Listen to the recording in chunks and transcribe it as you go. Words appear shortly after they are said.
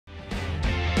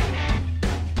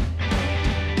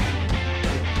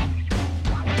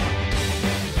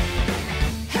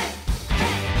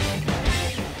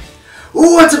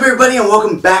What's up everybody and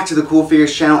welcome back to the Cool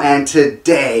Figures channel, and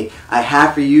today I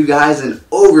have for you guys an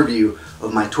overview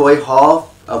of my toy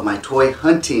haul, of my toy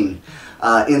hunting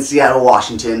in Seattle,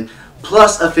 Washington,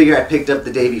 plus a figure I picked up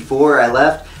the day before I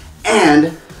left,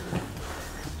 and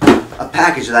a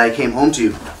package that I came home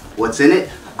to. What's in it?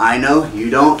 I know,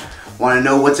 you don't. Want to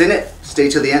know what's in it?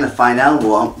 Stay till the end and find out, and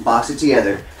we'll unbox it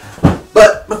together.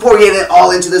 But before we get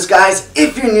all into this, guys,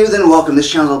 if you're new, then welcome.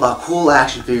 This channel is all about cool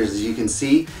action figures, as you can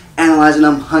see, analyzing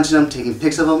them, hunting them, taking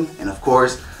pics of them, and of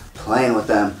course, playing with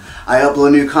them. I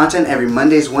upload new content every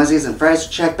Mondays, Wednesdays, and Fridays, so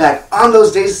check back on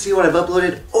those days to see what I've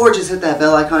uploaded, or just hit that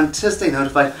bell icon to stay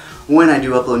notified when I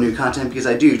do upload new content, because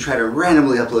I do try to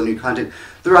randomly upload new content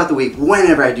throughout the week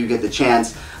whenever I do get the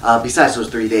chance, besides those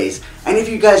 3 days. And if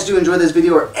you guys do enjoy this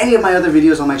video or any of my other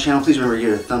videos on my channel, please remember to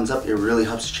give it a thumbs up. It really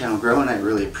helps the channel grow, and I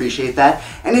really appreciate that.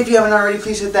 And if you haven't already,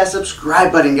 please hit that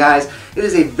subscribe button, guys. It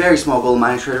is a very small goal of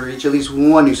mine to try to reach at least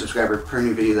one new subscriber per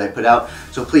new video that I put out.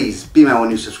 So please be my one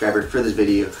new subscriber for this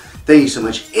video. Thank you so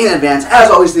much in advance. As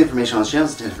always, the information on this channel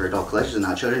is intended for adult collectors and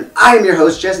not children. I am your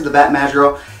host, Jesse the Bat Match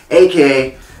Girl,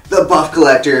 aka the Buff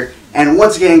Collector. And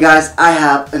once again, guys, I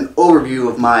have an overview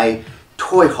of my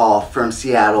toy haul from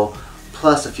Seattle,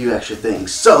 plus a few extra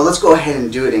things. So let's go ahead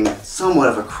and do it in somewhat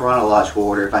of a chronological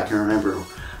order, if I can remember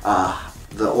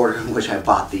the order in which I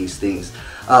bought these things.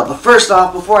 But first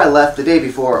off, before I left, the day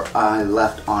before I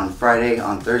left on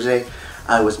Thursday,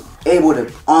 I was able to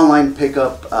online pick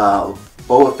up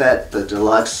Boba Fett, the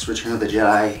Deluxe Return of the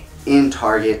Jedi in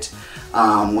Target,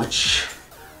 which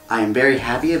I am very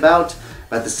happy about.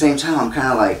 But at the same time, I'm kind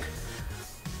of like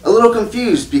a little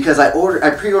confused, because I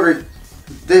pre-ordered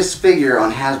this figure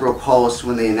on Hasbro Pulse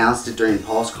when they announced it during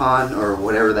PulseCon or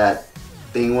whatever that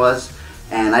thing was,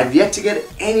 and I've yet to get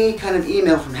any kind of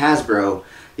email from Hasbro,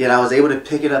 yet I was able to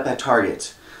pick it up at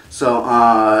Target. So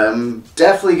I'm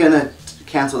definitely gonna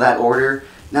cancel that order.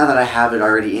 Now that I have it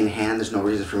already in hand, there's no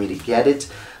reason for me to get it.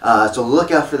 So look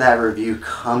out for that review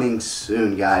coming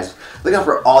soon, guys. Look out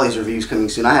for all these reviews coming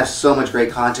soon. I have so much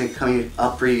great content coming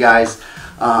up for you guys.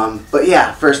 But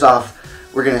yeah, first off,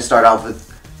 we're going to start off with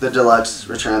the Deluxe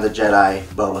Return of the Jedi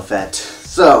Boba Fett.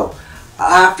 So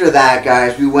after that,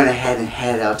 guys, we went ahead and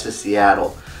headed out to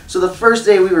Seattle. So the first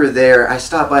day we were there, I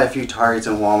stopped by a few Targets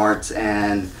and Walmarts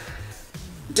and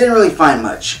didn't really find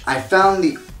much. I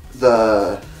found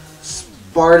the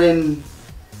Spartan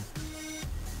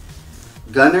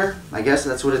Gunner, I guess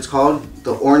that's what it's called,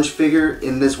 the orange figure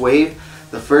in this wave.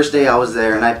 The first day I was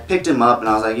there, and I picked him up and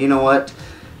I was like, you know what,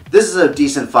 this is a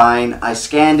decent find. I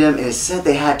scanned him and it said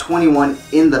they had 21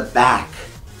 in the back.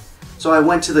 So I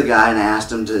went to the guy and I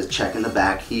asked him to check in the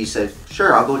back. He said,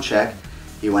 sure, I'll go check.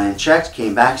 He went and checked,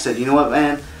 came back, said, you know what,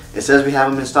 man, it says we have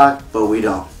them in stock, but we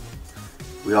don't.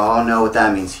 We all know what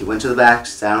that means. He went to the back,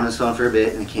 sat on his phone for a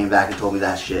bit, and came back and told me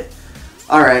that shit.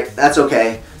 Alright, that's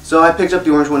okay. So I picked up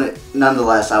the orange one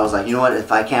nonetheless. I was like, you know what,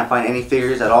 if I can't find any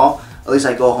figures at all, at least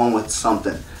I go home with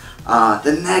something.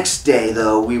 The next day,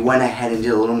 though, we went ahead and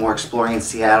did a little more exploring in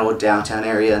Seattle, downtown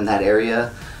area, in that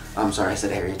area. I'm sorry, I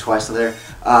said area twice there.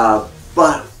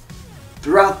 But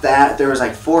throughout that, there was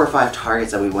like 4 or 5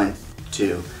 Targets that we went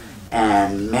to.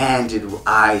 And man, did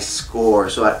I score.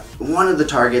 So at one of the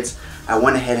Targets, I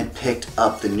went ahead and picked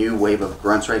up the new wave of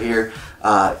grunts right here.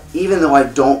 Even though I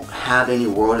don't have any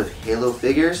World of Halo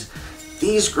figures,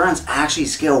 these grunts actually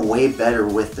scale way better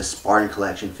with the Spartan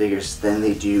Collection figures than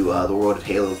they do the World of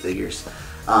Halo figures.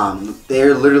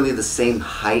 They're literally the same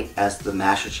height as the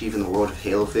Master Chief in the World of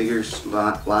Halo figures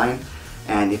line.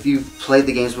 And if you've played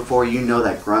the games before, you know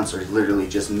that grunts are literally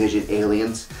just midget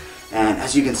aliens. And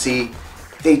as you can see,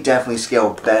 they definitely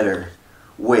scale better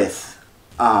with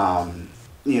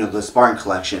you know, the Spartan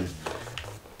Collection.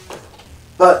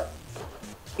 But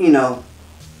you know,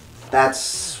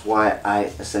 that's why I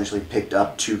essentially picked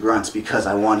up 2 grunts, because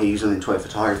I wanted to use them in toy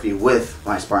photography with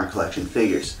my Spartan Collection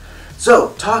figures.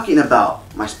 So talking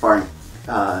about my Spartan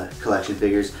Collection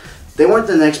figures, they weren't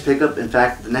the next pickup. In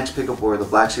fact, the next pickup were the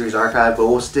Black Series Archive, but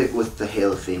we'll stick with the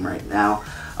Halo theme right now.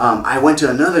 I went to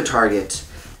another Target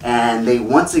and they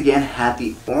once again had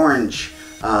the orange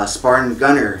Spartan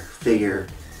Gunner figure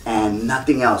and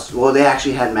nothing else. Well, they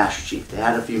actually had Master Chief. They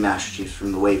had a few Master Chiefs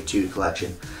from the Wave 2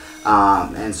 collection.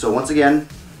 And so once again,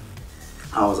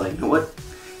 I was like, you know what?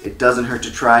 It doesn't hurt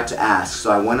to try to ask.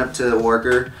 So I went up to the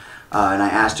worker and I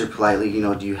asked her politely, you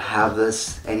know, do you have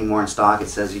this anymore in stock? It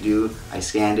says you do. I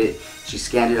scanned it. She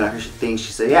scanned it on her thing.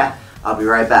 She said, yeah, I'll be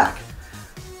right back.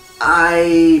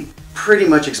 I pretty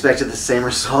much expected the same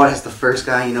result as the first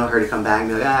guy, you know, her to come back and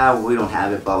be like, ah, we don't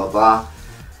have it, blah, blah, blah.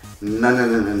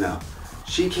 No.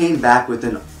 She came back with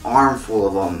an armful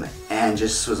of them and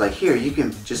just was like, here, you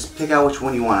can just pick out which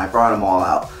one you want. I brought them all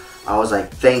out. I was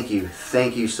like, thank you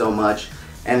so much.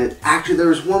 And actually there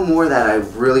was one more that I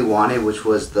really wanted, which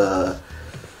was the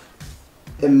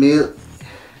I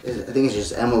think it's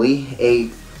just Emily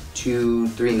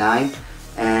 8239,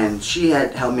 and she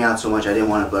had helped me out so much I didn't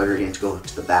want to bug her again to go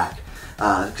to the back,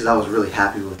 because I was really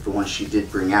happy with the one she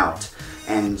did bring out.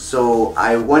 And so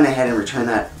I went ahead and returned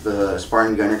the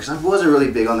Spartan Gunner, because I wasn't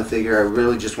really big on the figure. I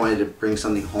really just wanted to bring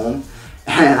something home,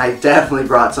 and I definitely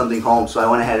brought something home. So I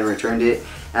went ahead and returned it,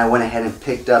 and I went ahead and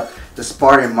picked up the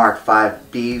Spartan Mark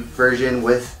 5B version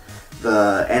with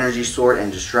the energy sword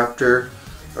and distributor,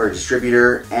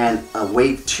 and a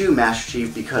Wave 2 Master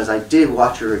Chief, because I did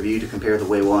watch a review to compare the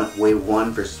Wave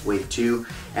 1 versus Wave 2,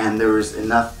 and there was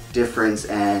enough difference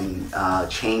and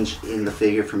change in the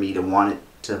figure for me to want it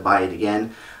to buy it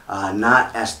again.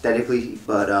 Not aesthetically,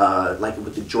 but like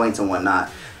with the joints and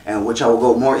whatnot, and which I will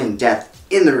go more in depth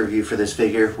in the review for this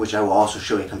figure, which I will also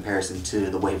show a comparison to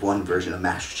the Wave 1 version of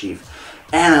Master Chief.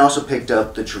 And I also picked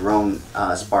up the Jerome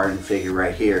Spartan figure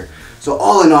right here. So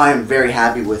all in all, I'm very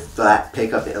happy with that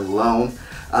pickup alone.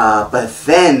 But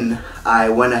then I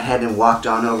went ahead and walked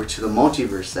on over to the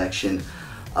multiverse section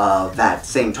of that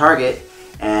same Target,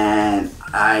 and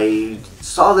I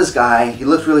saw this guy. He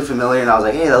looked really familiar, and I was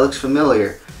like, hey, that looks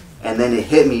familiar. And then it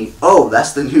hit me, oh,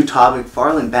 that's the new Todd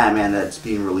McFarlane Batman that's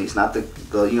being released, not the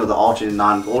the alternate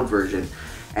non-gold version.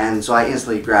 And so I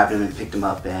instantly grabbed him and picked him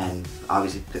up, and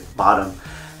obviously bought him.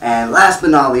 And last but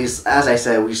not least, as I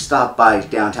said, we stopped by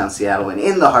downtown Seattle, and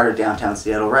in the heart of downtown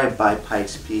Seattle, right by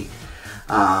Pikes Peak,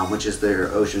 which is their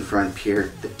oceanfront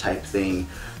pier type thing,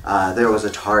 there was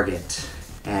a Target,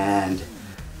 and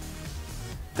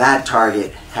that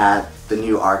Target had the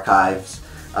new Archives,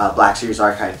 Black Series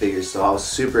Archive figures, so I was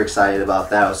super excited about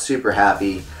that. I was super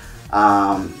happy.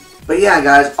 But yeah,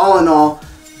 guys, all in all,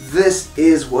 this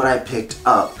is what I picked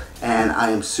up, and I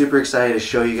am super excited to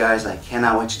show you guys. I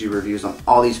cannot wait to do reviews on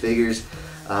all these figures.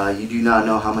 You do not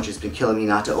know how much it's been killing me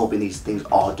not to open these things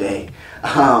all day.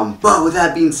 But with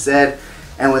that being said,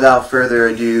 and without further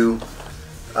ado,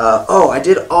 oh, I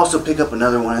did also pick up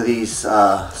another one of these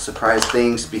surprise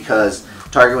things, because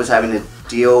Target was having a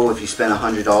deal. If you spend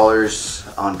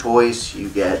 $100 on toys, you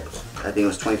get, I think it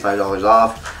was $25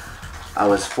 off. I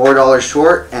was $4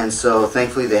 short, and so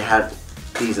thankfully they had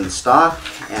these in stock,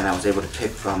 and I was able to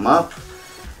pick them up.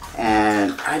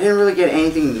 And I didn't really get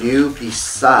anything new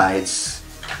besides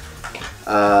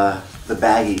the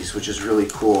baggies, which is really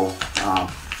cool.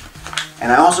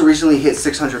 And I also recently hit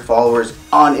 600 followers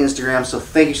on Instagram, so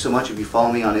thank you so much if you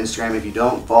follow me on Instagram. If you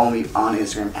don't, follow me on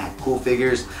Instagram at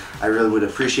CoolFigures. I really would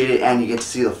appreciate it, and you get to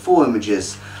see the full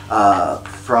images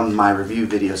from my review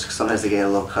videos, because sometimes they get a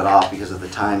little cut off because of the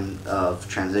time of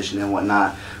transition and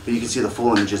whatnot. But you can see the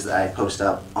full images that I post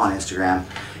up on Instagram,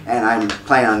 and I'm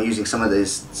planning on using some of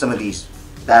these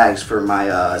bags for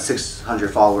my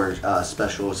 600 follower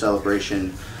special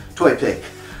celebration toy pick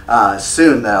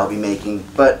soon that I'll be making.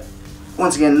 But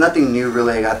once again, nothing new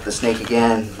really. I got the snake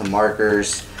again, the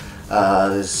markers,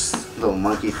 this little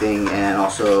monkey thing, and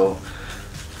also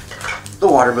the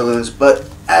water balloons. But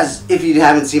as if you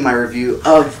haven't seen my review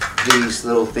of these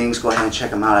little things, go ahead and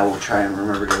check them out. I will try and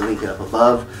remember to link it up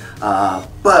above.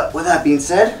 But with that being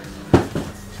said,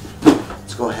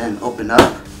 let's go ahead and open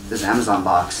up this Amazon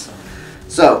box.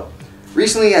 So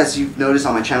recently, as you've noticed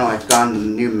on my channel, I've gotten the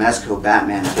new Mezco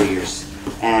Batman figures,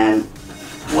 and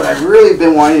what I've really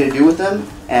been wanting to do with them,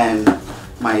 and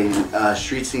my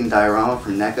street scene diorama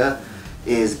from NECA,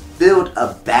 is build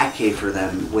a Batcave for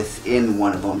them within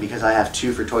one of them, because I have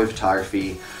two for toy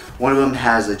photography. One of them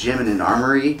has a gym and an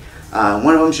armory.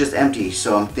 One of them's just empty,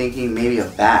 so I'm thinking maybe a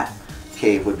Bat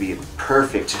Cave would be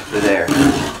perfect for there.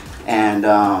 And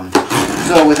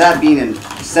so with that being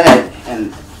said,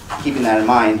 and keeping that in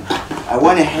mind, I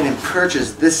went ahead and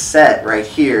purchased this set right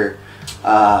here,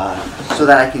 so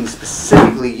that I can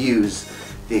specifically use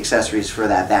the accessories for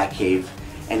that Batcave,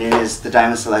 and it is the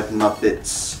Diamond Select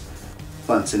Muppets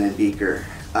Bunsen and Beaker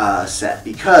set,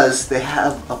 because they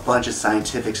have a bunch of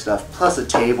scientific stuff plus a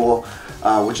table,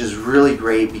 which is really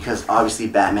great, because obviously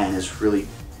Batman is really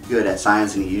good at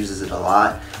science and he uses it a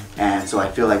lot, and so I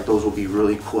feel like those will be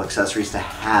really cool accessories to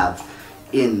have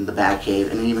in the Batcave.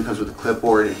 And it even comes with a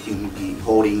clipboard, and he can be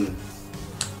holding,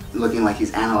 looking like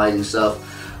he's analyzing stuff.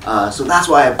 So that's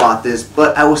why I bought this,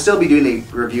 but I will still be doing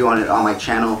a review on it on my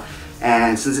channel.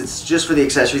 And since it's just for the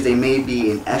accessories, they may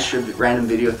be an extra random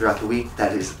video throughout the week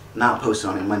that is not posted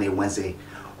on a Monday, Wednesday,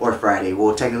 or Friday.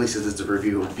 Well, technically, since it's a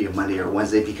review, it would be a Monday or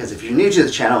Wednesday, because if you're new to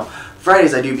the channel,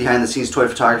 Fridays I do behind the scenes toy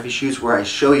photography shoots where I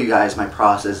show you guys my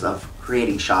process of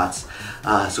creating shots.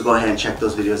 So go ahead and check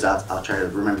those videos out. I'll try to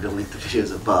remember to link the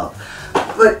videos above.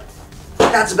 But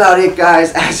that's about it,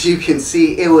 guys. As you can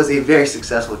see, it was a very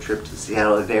successful trip to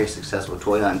Seattle, a very successful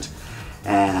toy hunt,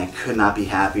 and I could not be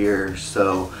happier.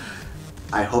 So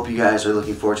I hope you guys are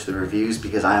looking forward to the reviews,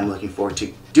 because I am looking forward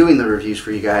to doing the reviews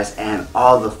for you guys and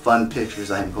all the fun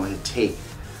pictures I'm going to take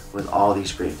with all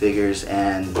these great figures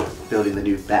and building the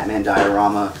new Batman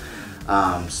diorama.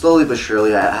 Slowly but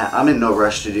surely. I'm in no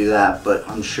rush to do that, but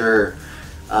I'm sure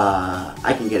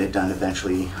I can get it done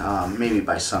eventually, maybe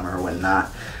by summer or whatnot.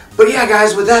 But yeah,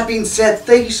 guys, with that being said,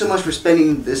 thank you so much for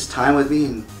spending this time with me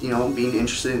and, you know, being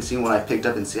interested in seeing what I picked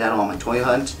up in Seattle on my toy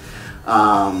hunt.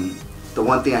 The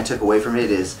one thing I took away from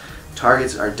it is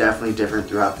Targets are definitely different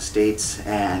throughout the states,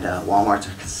 and Walmarts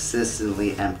are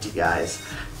consistently empty, guys.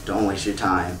 Don't waste your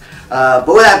time. But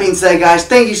with that being said, guys,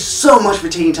 thank you so much for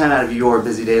taking time out of your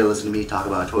busy day to listen to me talk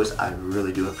about toys. I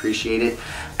really do appreciate it.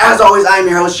 As always, I'm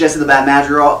your host, Jesse the Bat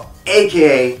Madrigal,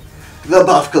 aka the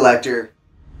Buff Collector.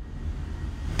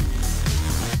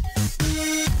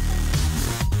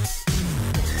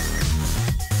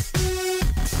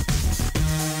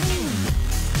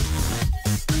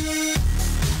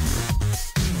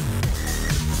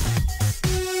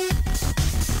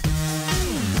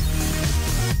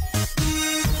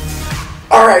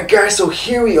 Alright guys, so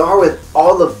here we are with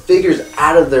all the figures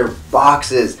out of their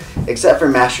boxes, except for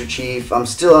Master Chief. I'm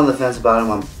still on the fence about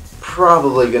him. I'm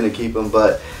probably going to keep him,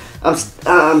 but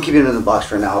I'm keeping him in the box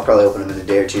for now. I'll probably open him in a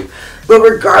day or two. But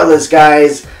regardless,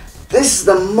 guys, this is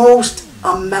the most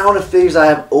amount of figures I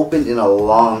have opened in a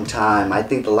long time. I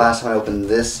think the last time I opened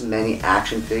this many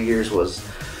action figures was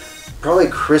probably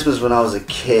Christmas when I was a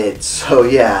kid. So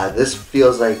yeah, this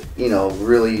feels like, you know,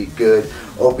 really good.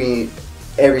 Opening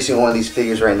every single one of these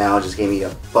figures right now just gave me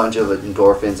a bunch of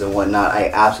endorphins and whatnot. I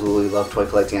absolutely love toy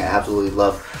collecting. I absolutely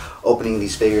love opening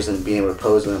these figures and being able to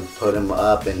pose them and put them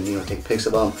up and, you know, take pics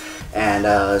of them.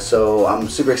 And so I'm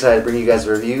super excited to bring you guys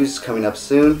the reviews coming up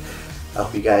soon. I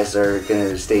hope you guys are going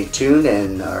to stay tuned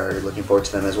and are looking forward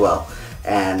to them as well.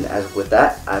 And as with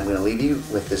that, I'm going to leave you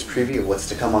with this preview of what's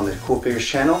to come on the Cool Figures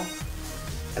channel,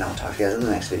 and I'll talk to you guys in the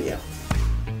next video.